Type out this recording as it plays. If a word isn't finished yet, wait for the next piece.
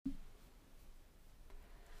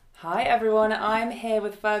Hi everyone, I'm here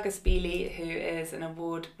with Fergus Bealey, who is an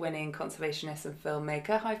award-winning conservationist and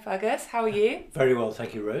filmmaker. Hi Fergus, how are you? Very well,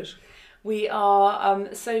 thank you, Rose. We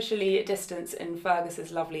are socially distanced in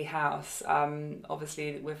Fergus's lovely house.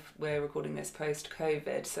 Obviously, we're recording this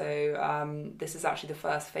post-COVID, so this is actually the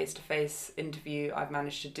first face-to-face interview I've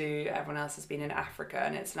managed to do. Everyone else has been in Africa,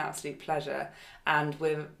 and it's an absolute pleasure. And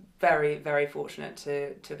we're very, very fortunate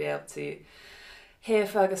to be able to hear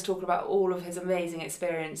Fergus talk about all of his amazing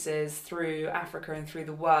experiences through Africa and through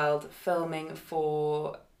the world, filming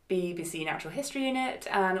for BBC Natural History Unit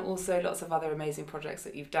and also lots of other amazing projects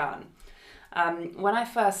that you've done. When I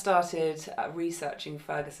first started researching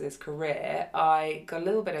Fergus's career, I got a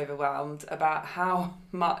little bit overwhelmed about how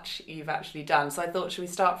much you've actually done. So I thought, should we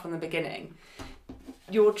start from the beginning?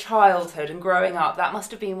 Your childhood and growing up, that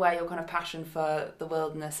must have been where your kind of passion for the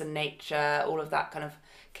wilderness and nature, all of that kind of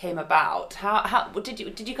came about. How did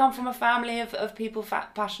you come from a family of people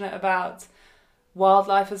passionate about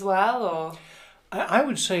wildlife as well, or? I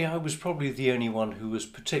would say I was probably the only one who was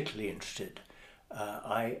particularly interested.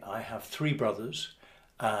 I have three brothers,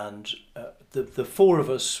 and the four of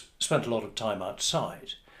us spent a lot of time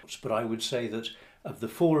outside. But I would say that of the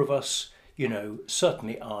four of us,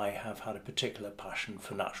 certainly I have had a particular passion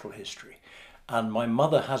for natural history. And my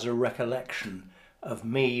mother has a recollection of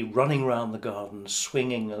me running around the garden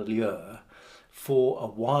swinging a lure for a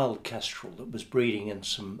wild kestrel that was breeding in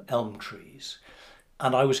some elm trees.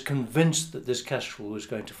 And I was convinced that this kestrel was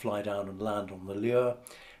going to fly down and land on the lure.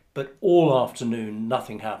 But all afternoon,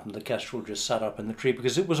 nothing happened. The kestrel just sat up in the tree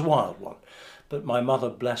because it was a wild one. But my mother,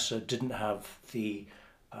 bless her, didn't have the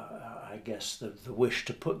wish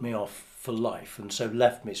to put me off for life, and so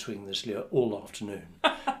left me swinging this lure all afternoon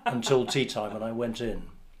until tea time, and I went in.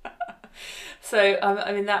 So,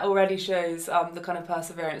 that already shows the kind of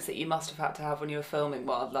perseverance that you must have had to have when you were filming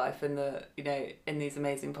wildlife in in these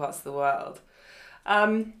amazing parts of the world.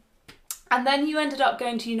 And then you ended up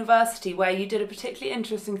going to university where you did a particularly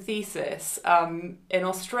interesting thesis in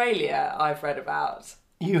Australia, I've read about.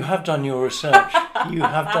 You have done your research. You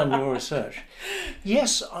have done your research.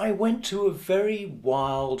 Yes, I went to a very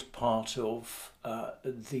wild part of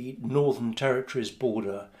the Northern Territories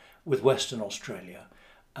border with Western Australia.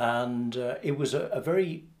 And it was a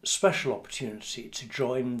very special opportunity to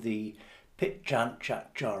join the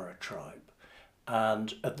Pitjantjatjara tribe.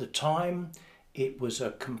 And at the time, it was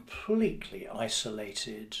a completely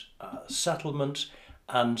isolated settlement.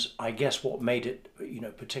 And I guess what made it,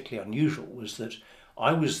 particularly unusual was that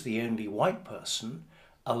I was the only white person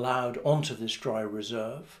allowed onto this dry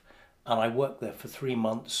reserve. And I worked there for 3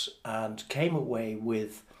 months and came away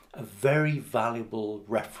with a very valuable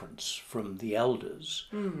reference from the elders,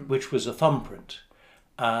 which was a thumbprint.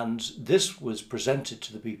 And this was presented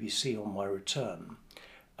to the BBC on my return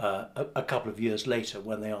a couple of years later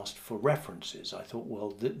when they asked for references. I thought,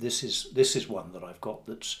 well, this is one that I've got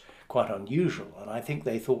that's quite unusual. And I think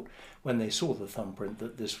they thought when they saw the thumbprint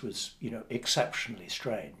that this was, exceptionally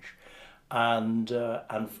strange. And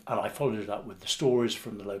I followed it up with the stories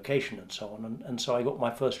from the location and so on. And so I got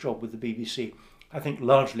my first job with the BBC, I think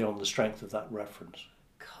largely on the strength of that reference.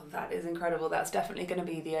 God, that is incredible. That's definitely going to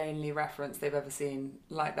be the only reference they've ever seen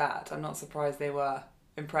like that. I'm not surprised they were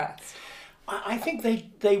impressed. I think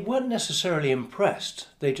they weren't necessarily impressed.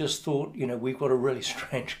 They just thought, we've got a really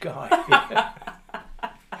strange guy.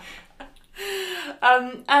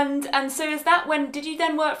 And so is that when, did you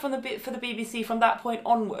then work for the BBC from that point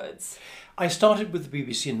onwards? I started with the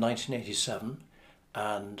BBC in 1987,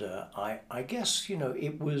 and I guess,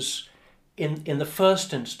 it was in the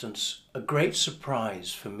first instance a great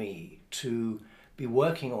surprise for me to be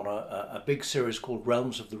working on a big series called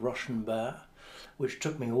Realms of the Russian Bear, which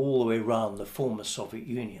took me all the way around the former Soviet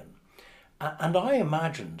Union. And I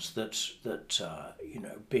imagined that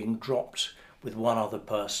being dropped with one other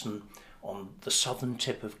person on the southern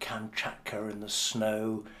tip of Kamchatka in the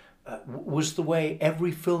snow was the way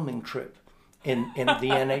every filming trip in the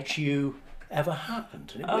NHU ever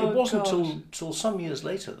happened. It wasn't till some years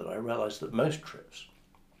later that I realised that most trips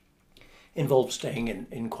involved staying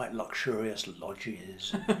in quite luxurious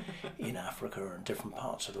lodges in Africa and different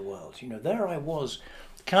parts of the world. There I was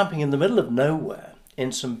camping in the middle of nowhere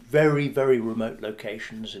in some very, very remote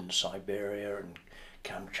locations in Siberia and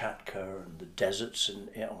Kamchatka and the deserts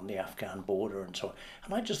on the Afghan border and so on.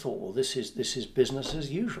 And I just thought, well, this is business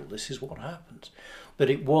as usual. This is what happens. But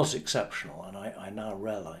it was exceptional, and I now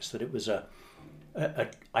realise that it was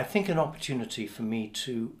I think an opportunity for me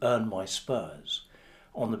to earn my spurs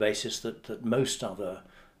on the basis that most other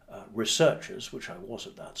researchers, which I was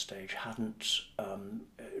at that stage, hadn't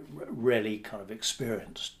really kind of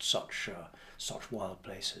experienced such wild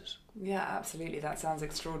places. Yeah, absolutely. That sounds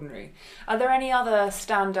extraordinary. Are there any other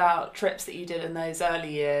standout trips that you did in those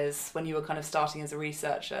early years when you were kind of starting as a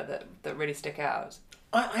researcher that really stick out?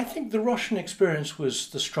 I think the Russian experience was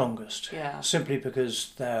the strongest, Yeah. simply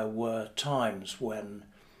because there were times when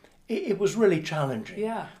it was really challenging.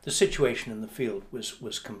 Yeah. The situation in the field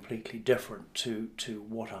was completely different to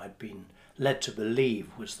what I'd been led to believe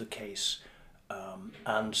was the case.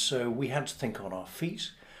 And so we had to think on our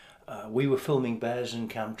feet. We were filming bears in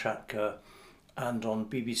Kamchatka, and on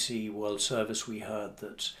BBC World Service we heard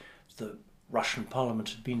that the Russian Parliament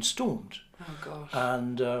had been stormed. Oh, gosh.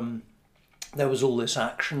 And there was all this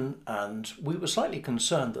action, and we were slightly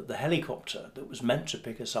concerned that the helicopter that was meant to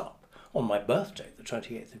pick us up on my birthday, the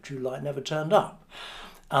 28th of July, never turned up.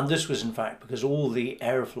 And this was in fact because all the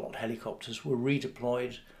Aeroflot helicopters were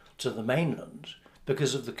redeployed to the mainland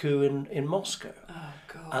because of the coup in Moscow. Oh,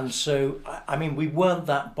 gosh. And so, I mean, we weren't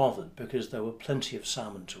that bothered because there were plenty of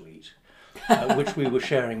salmon to eat, which we were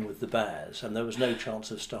sharing with the bears, and there was no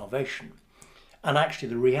chance of starvation. And actually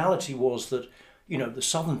the reality was that, you know, the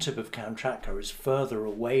southern tip of Kamchatka is further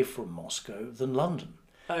away from Moscow than London.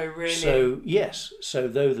 Oh, really? So, yes, so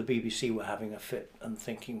though the BBC were having a fit and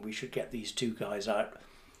thinking we should get these two guys out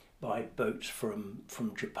by boat from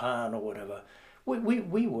Japan or whatever,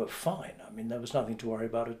 we were fine. I mean, there was nothing to worry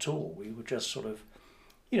about at all. We were just sort of,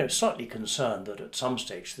 you know, slightly concerned that at some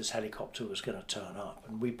stage this helicopter was going to turn up,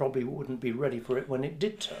 and we probably wouldn't be ready for it when it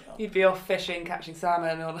did turn up. You'd be off fishing, catching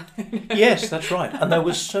salmon or... Yes, that's right. And there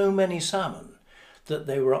was so many salmon that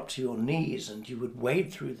they were up to your knees, and you would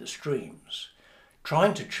wade through the streams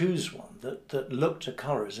trying to choose one that looked a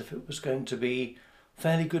colour as if it was going to be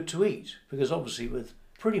fairly good to eat, because obviously with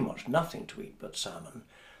pretty much nothing to eat but salmon,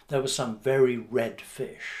 there were some very red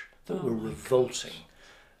fish that were revolting.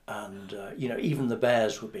 Gosh. And, you know, even the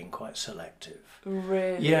bears were being quite selective.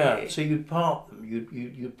 Really? Yeah, so you'd part them,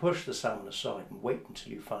 you'd push the salmon aside and wait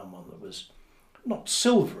until you found one that was not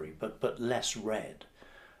silvery, but less red,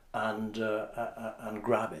 and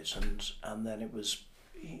grab it, and then it was,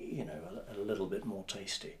 you know, a little bit more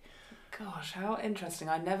tasty. Gosh, how interesting.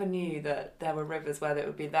 I never knew that there were rivers where it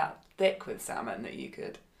would be that thick with salmon that you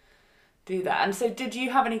could do that. And so did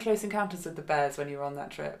you have any close encounters with the bears when you were on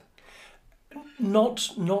that trip?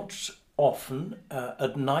 Not often.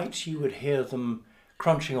 At night you would hear them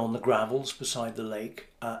crunching on the gravels beside the lake,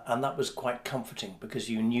 and that was quite comforting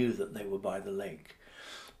because you knew that they were by the lake.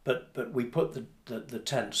 But we put the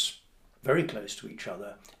tents very close to each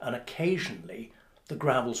other, and occasionally the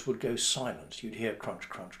gravels would go silent. You'd hear crunch,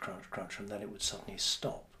 crunch, crunch, crunch, and then it would suddenly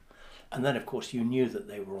stop. And then, of course, you knew that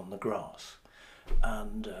they were on the grass.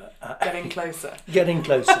 And getting closer. Getting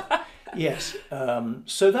closer, yes.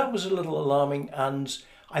 So that was a little alarming, and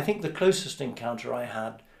I think the closest encounter I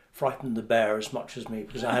had frightened the bear as much as me,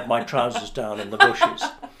 because I had my trousers down in the bushes.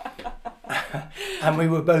 And we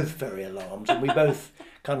were both very alarmed, and we both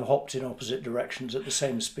kind of hopped in opposite directions at the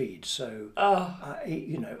same speed. So,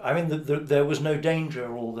 you know, I mean, there was no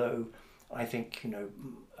danger, although I think, you know,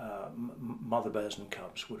 mother bears and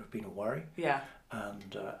cubs would have been a worry. Yeah.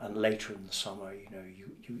 And later in the summer, you know,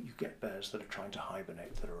 you get bears that are trying to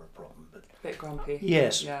hibernate that are a problem. But a bit grumpy.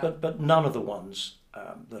 Yes, yeah. but none of the ones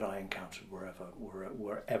that I encountered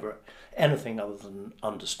were ever anything other than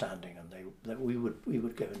understanding, and we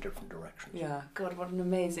would go in different directions. Yeah, God, what an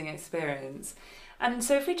amazing experience. And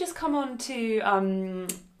so if we just come on to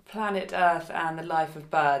Planet Earth and the life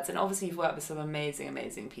of birds, and obviously you've worked with some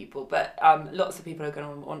amazing people, but lots of people are going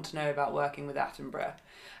to want to know about working with Attenborough,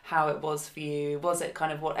 how it was for you. Was it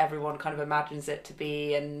kind of what everyone kind of imagines it to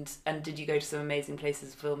be, and did you go to some amazing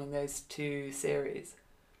places filming those two series?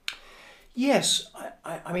 Yes,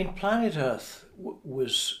 I mean, Planet Earth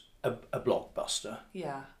was a blockbuster.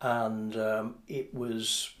 Yeah. And it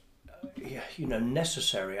was, you know,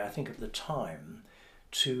 necessary, I think, at the time,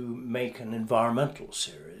 to make an environmental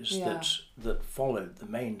series that followed the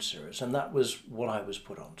main series, and that was what I was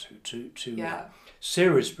put onto, to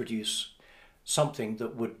series produce something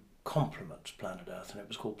that would complement Planet Earth, and it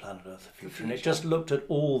was called Planet Earth: The Future, and it just looked at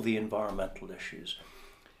all the environmental issues.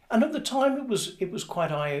 And at the time it was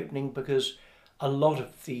quite eye-opening, because a lot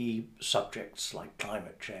of the subjects like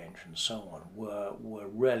climate change and so on were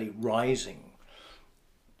really rising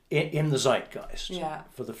in the zeitgeist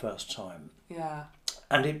for the first time. Yeah.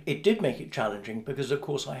 And it did make it challenging, because of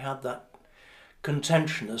course I had that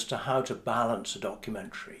contention as to how to balance a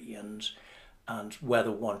documentary and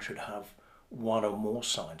whether one should have one or more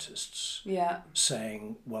scientists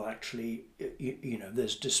saying, well, actually, you know,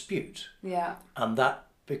 there's dispute. Yeah. And that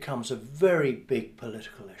becomes a very big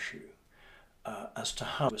political issue as to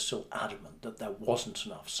how we're still adamant that there wasn't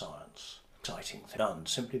enough science. Exciting thing done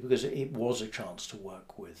simply because it was a chance to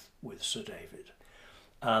work with Sir David.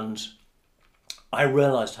 And I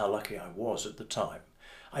realised how lucky I was at the time.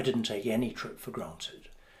 I didn't take any trip for granted.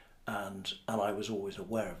 And I was always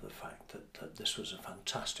aware of the fact that this was a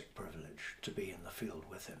fantastic privilege to be in the field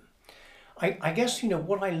with him. I guess,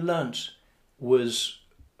 what I learnt was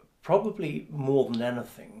probably more than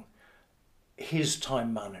anything his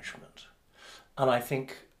time management. And I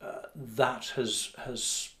think that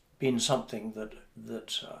has been something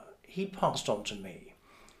that he passed on to me,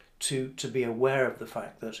 to be aware of the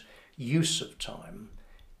fact that use of time,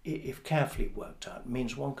 if carefully worked out,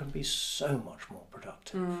 means one can be so much more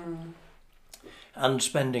productive. And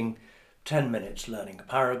spending 10 minutes learning a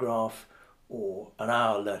paragraph or an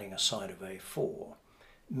hour learning a side of A4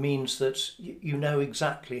 means that you know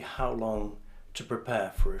exactly how long to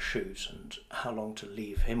prepare for a shoot and how long to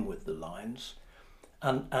leave him with the lines.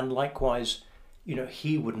 And likewise,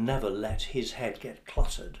 he would never let his head get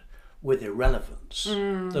cluttered with irrelevance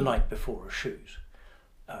the night before a shoot.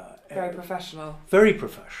 Very professional. Very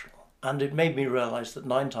professional. And it made me realise that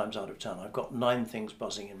 9 times out of 10 I've got 9 things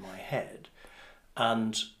buzzing in my head,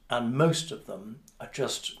 and most of them are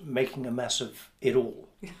just making a mess of it all.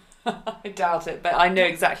 I doubt it, but I know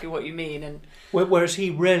exactly what you mean. And whereas he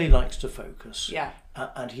really likes to focus. Yeah.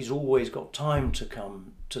 And he's always got time to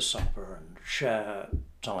come to supper and share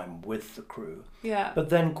time with the crew. Yeah. But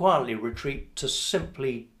then quietly retreat to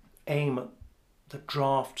simply aim at the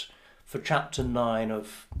draft for chapter 9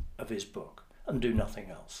 of his book and do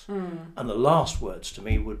nothing else. And the last words to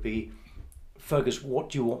me would be, Fergus,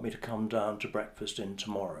 what do you want me to come down to breakfast in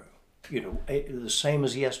tomorrow? The same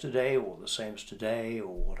as yesterday or the same as today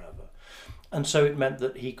or whatever. And so it meant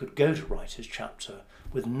that he could go to write his chapter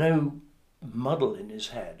with no muddle in his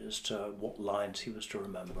head as to what lines he was to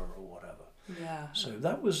remember or whatever. Yeah. So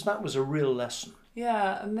that was a real lesson.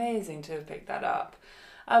 Yeah, amazing to have picked that up.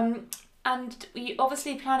 And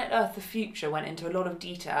obviously Planet Earth, the Future, went into a lot of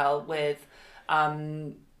detail with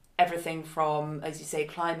everything from, as you say,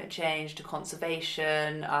 climate change to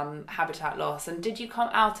conservation, habitat loss. And did you come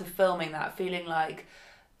out of filming that feeling like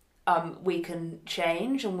we can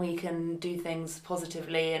change and we can do things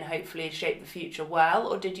positively and hopefully shape the future well?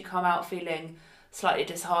 Or did you come out feeling slightly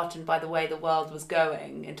disheartened by the way the world was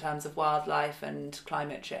going in terms of wildlife and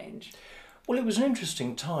climate change? Well, it was an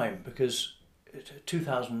interesting time because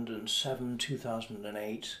 2007,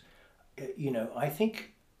 2008, I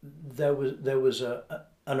think there was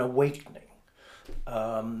an awakening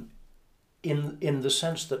in the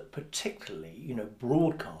sense that particularly,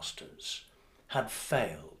 broadcasters had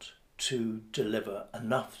failed to deliver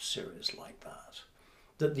enough series like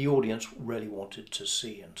that the audience really wanted to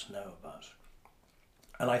see and to know about.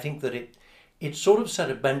 And I think that it sort of set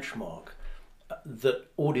a benchmark that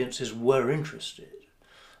audiences were interested.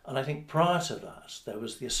 And I think prior to that, there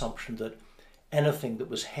was the assumption that anything that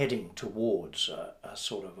was heading towards a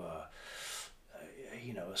sort of a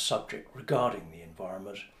subject regarding the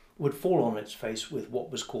environment would fall on its face with what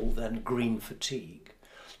was called then green fatigue.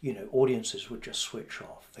 Audiences would just switch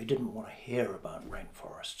off. They didn't want to hear about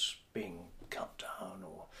rainforests being cut down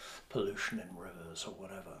or pollution in rivers or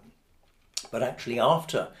whatever. But actually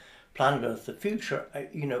after Planet Earth, the Future,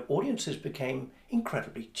 audiences became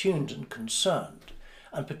incredibly tuned and concerned,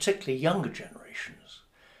 and particularly younger generations.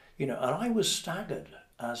 And I was staggered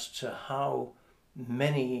as to how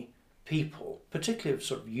many people, particularly of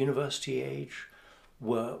sort of university age,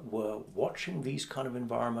 were watching these kind of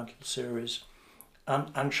environmental series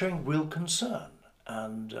and showing real concern.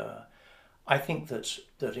 And I think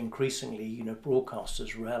that increasingly,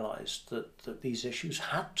 broadcasters realised that these issues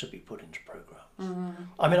had to be put into programmes.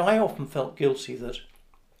 I mean, I often felt guilty that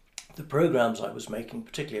the programmes I was making,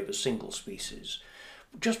 particularly of a single species,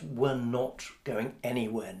 just were not going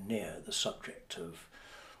anywhere near the subject of,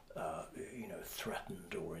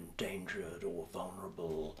 threatened or endangered or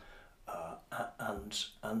vulnerable,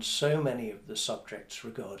 and so many of the subjects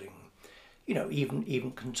regarding,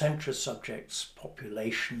 even contentious subjects,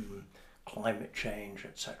 population, climate change,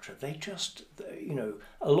 etc. They just,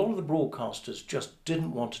 a lot of the broadcasters just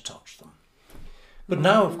didn't want to touch them. But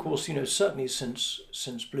now, of course, certainly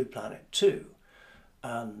since Blue Planet 2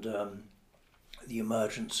 and the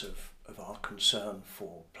emergence of our concern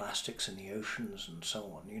for plastics in the oceans and so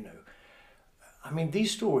on, I mean,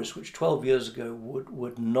 these stories, which 12 years ago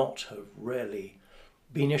would not have really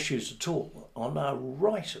been issues at all, are now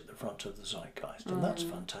right at the front of the zeitgeist, and that's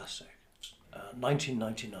fantastic.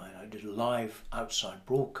 1999, I did a live outside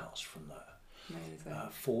broadcast from there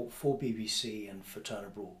for BBC and for Turner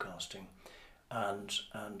Broadcasting, and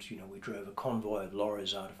you know, we drove a convoy of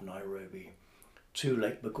lorries out of Nairobi to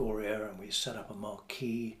Lake Bogoria, and we set up a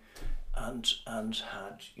marquee and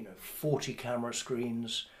had, you know, 40 camera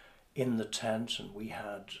screens in the tent, and we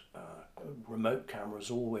had remote cameras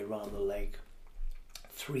all the way around the lake.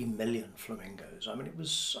 3 million flamingos. I mean, it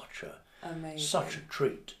was such a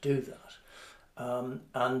treat to do that.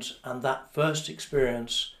 And that first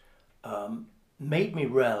experience made me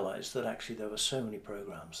realise that actually there were so many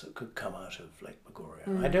programmes that could come out of Lake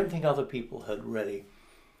Bogoria. I don't think other people had really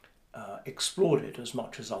explored it as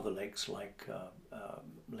much as other lakes like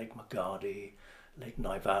Lake Magadi, Lake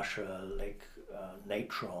Naivasha, Lake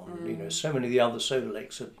Natron. You know, so many of the other soda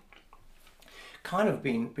lakes had kind of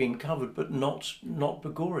been covered, but not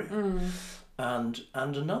Bogoria. And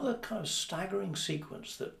another kind of staggering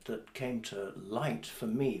sequence that came to light for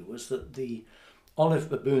me was that the olive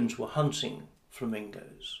baboons were hunting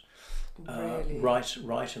flamingos Really?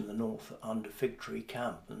 right in the north under Fig Tree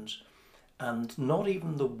Camp, and not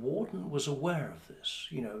even the warden was aware of this.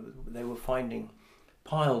 You know, they were finding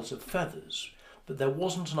piles of feathers, but there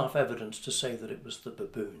wasn't enough evidence to say that it was the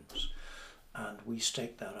baboons. And we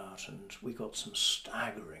staked that out, and we got some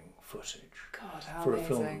staggering footage. God, how for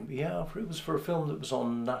amazing. a film. Yeah, it was for a film that was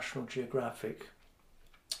on National Geographic,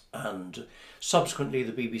 and subsequently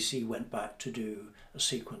the BBC went back to do a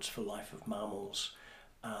sequence for Life of Mammals,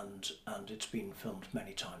 and it's been filmed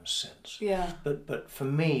many times since. Yeah. But for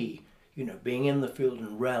me, you know, being in the field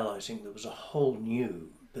and realising there was a whole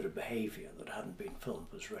new bit of behaviour that hadn't been filmed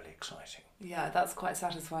was really exciting. Yeah, that's quite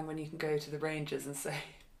satisfying when you can go to the rangers and say,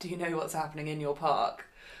 do you know what's happening in your park?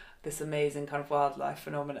 This amazing kind of wildlife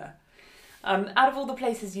phenomena. Out of all the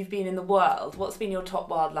places you've been in the world, what's been your top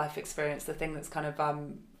wildlife experience, the thing that's kind of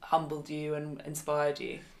humbled you and inspired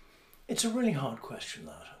you? It's a really hard question,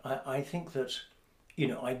 that. I think that, you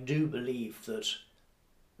know, I do believe that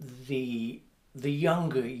the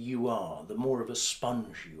younger you are, the more of a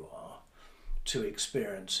sponge you are to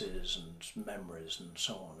experiences and memories and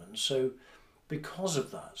so on. And so because of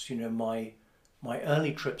that, you know, my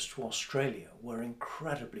early trips to Australia were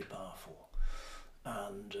incredibly powerful,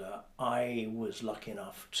 and I was lucky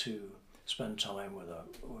enough to spend time with a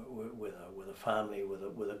family,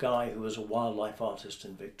 with a guy who was a wildlife artist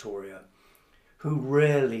in Victoria, who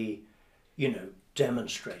really, you know,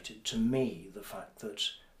 demonstrated to me the fact that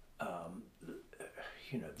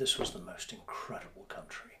you know, this was the most incredible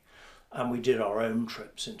country, and we did our own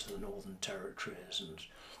trips into the Northern Territories, and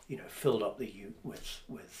you know, filled up the ute with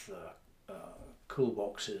cool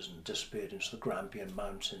boxes and disappeared into the Grampian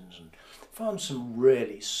Mountains and found some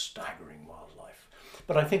really staggering wildlife.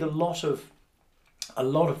 But I think a lot of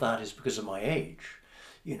that is because of my age.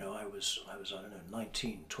 You know, I was I don't know,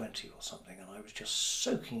 19, 20 or something, and I was just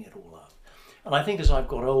soaking it all up. And I think as I've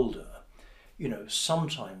got older, you know,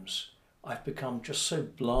 sometimes I've become just so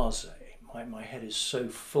blasé. My head is so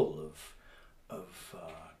full of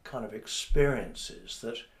kind of experiences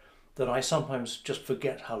that I sometimes just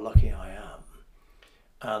forget how lucky I am.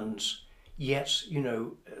 And yet, you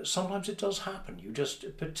know, sometimes it does happen. You just,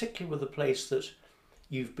 particularly with a place that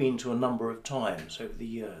you've been to a number of times over the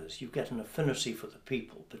years, you get an affinity for the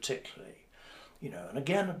people, particularly, you know. And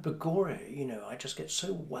again, at Bogoria, you know, I just get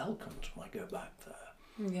so welcomed when I go back there.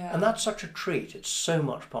 Yeah. And that's such a treat. It's so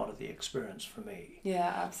much part of the experience for me.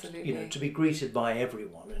 Yeah, absolutely. You know, to be greeted by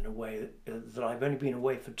everyone in a way that I've only been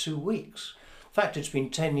away for 2 weeks. In fact, it's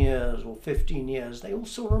been 10 years or 15 years. They all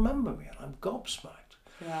still remember me, and I'm gobsmacked.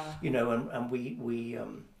 Yeah. You know, and we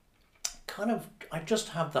kind of, I just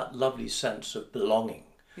have that lovely sense of belonging.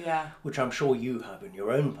 Yeah. Which I'm sure you have in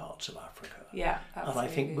your own parts of Africa. Yeah, absolutely.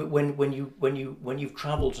 And I think when you've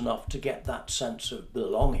travelled enough to get that sense of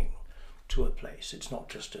belonging to a place, it's not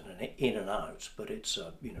just an in and out, but it's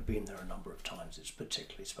you know, been there a number of times. It's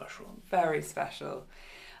particularly special. Very special.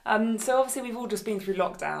 So obviously we've all just been through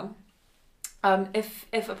lockdown.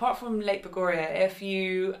 If apart from Lake Bogoria, if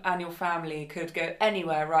you and your family could go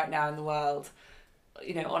anywhere right now in the world,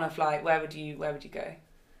 you know, on a flight, where would you go?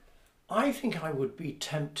 I think I would be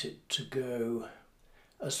tempted to go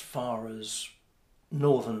as far as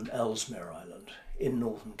northern Ellesmere Island in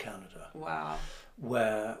northern Canada. Wow.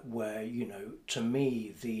 Where you know, to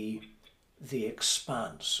me the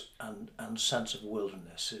expanse and sense of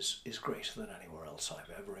wilderness is greater than anywhere else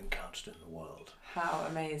I've ever encountered in the world. How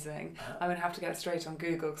amazing. I'm going to have to get straight on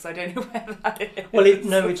Google because I don't know where that is. Well,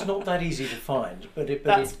 it's not that easy to find, but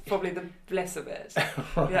that's probably the bliss of it.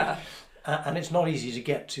 Right. Yeah. And it's not easy to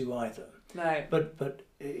get to either. No. But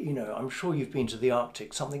you know, I'm sure you've been to the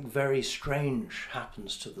Arctic. Something very strange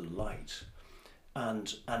happens to the light,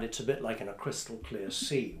 and it's a bit like in a crystal clear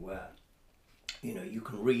sea where, you know, you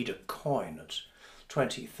can read a coin at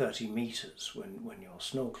 20, 30 meters when you're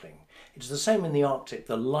snorkeling. It's the same in the Arctic.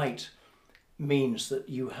 The light means that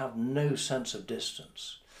you have no sense of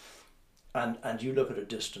distance. And you look at a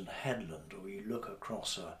distant headland, or you look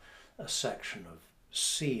across a section of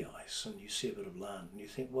sea ice and you see a bit of land and you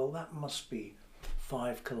think, well, that must be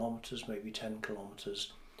 5 kilometres, maybe 10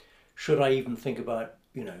 kilometres. Should I even think about,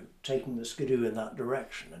 taking the Skidoo in that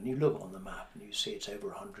direction? And you look on the map and you see it's over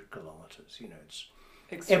 100 kilometres.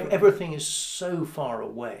 It's everything is so far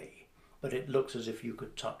away, but it looks as if you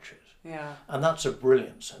could touch it. Yeah. And that's a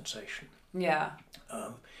brilliant sensation. Yeah.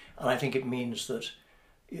 And I think it means that,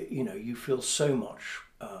 you feel so much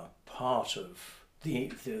part of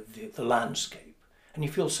the landscape, and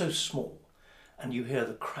you feel so small, and you hear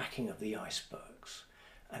the cracking of the icebergs,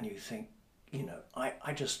 and you think,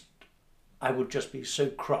 I would just be so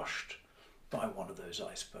crushed by one of those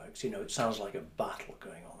icebergs. It sounds like a battle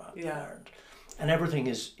going on out there, and everything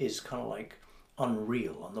is kind of like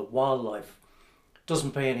unreal, and the wildlife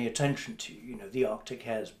doesn't pay any attention to you. The Arctic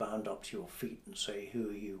hares bound up to your feet and say, "Who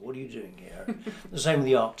are you? What are you doing here?" The same with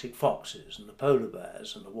the Arctic foxes and the polar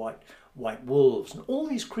bears and the white wolves, and all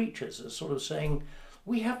these creatures are sort of saying,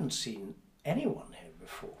 "We haven't seen anyone here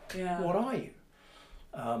before. Yeah. What are you?"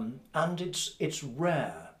 And it's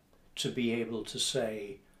rare to be able to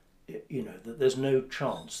say, that there's no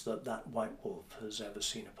chance that white wolf has ever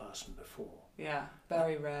seen a person before. Yeah,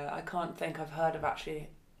 very rare. I can't think I've heard of actually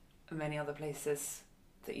many other places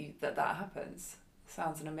that happens.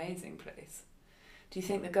 Sounds an amazing place. Do you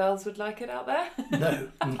think the girls would like it out there? No,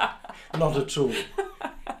 not at all.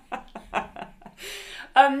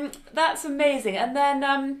 That's amazing. And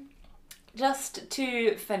then just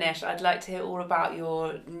to finish, I'd like to hear all about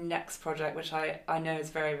your next project, which I know is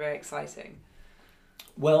very, very exciting.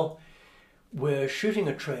 Well, we're shooting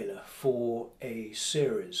a trailer for a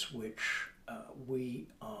series which we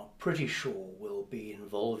are pretty sure will be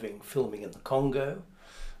involving filming in the Congo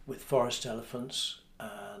with forest elephants,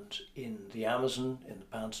 and in the Amazon, in the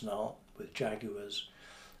Pantanal with jaguars,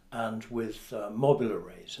 and with mobile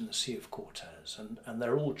arrays in the Sea of Cortez. And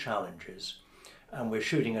they're all challenges. And we're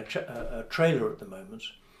shooting a trailer at the moment,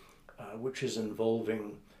 which is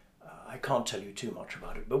involving, I can't tell you too much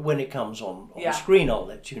about it, but when it comes on screen, I'll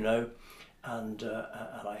let you know. And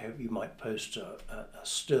I hope you might post a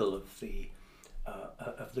still of the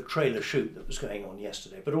trailer shoot that was going on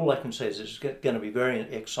yesterday. But all I can say is it's going to be very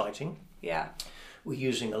exciting. Yeah. We're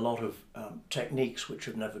using a lot of techniques which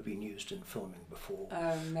have never been used in filming before.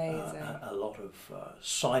 Oh, amazing. A lot of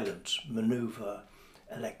silent manoeuvre,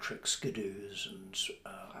 electric skidoos,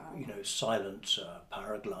 and silent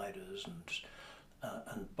paragliders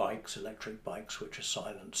and bikes, electric bikes which are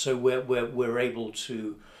silent. So we're able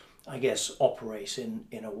to, I guess, operate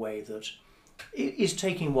in a way that is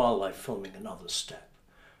taking wildlife filming another step,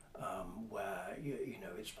 where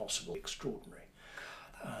it's possible extraordinary.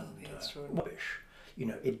 That would be extraordinary.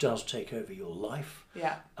 It does take over your life.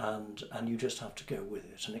 Yeah. And you just have to go with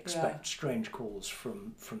it and expect strange calls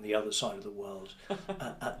from the other side of the world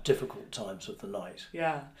at difficult times of the night.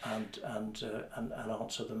 Yeah. And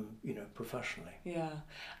answer them, professionally. Yeah.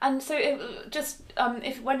 And so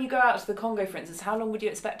if when you go out to the Congo, for instance, how long would you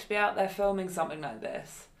expect to be out there filming something like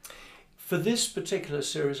this? For this particular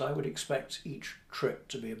series, I would expect each trip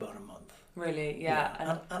to be about a month. Really,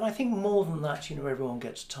 yeah. And I think more than that, everyone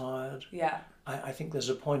gets tired. Yeah. I think there's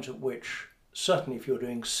a point at which, certainly if you're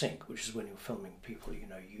doing sync, which is when you're filming people,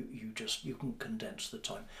 you can condense the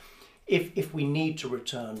time. If we need to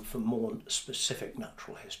return for more specific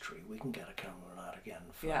natural history, we can get a cameraman out again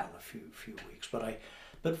for a few weeks.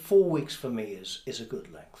 But 4 weeks for me is a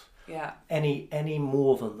good length. Yeah. Any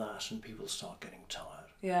more than that, and people start getting tired.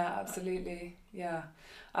 Yeah, absolutely. Yeah.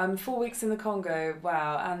 4 weeks in the Congo,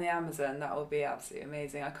 wow, and the Amazon, that will be absolutely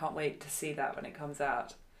amazing. I can't wait to see that when it comes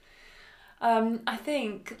out. I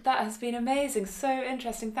think that has been amazing. So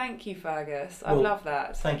interesting. Thank you, Fergus. I love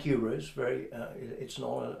that. Thank you, Rose. It's an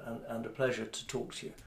honour and a pleasure to talk to you.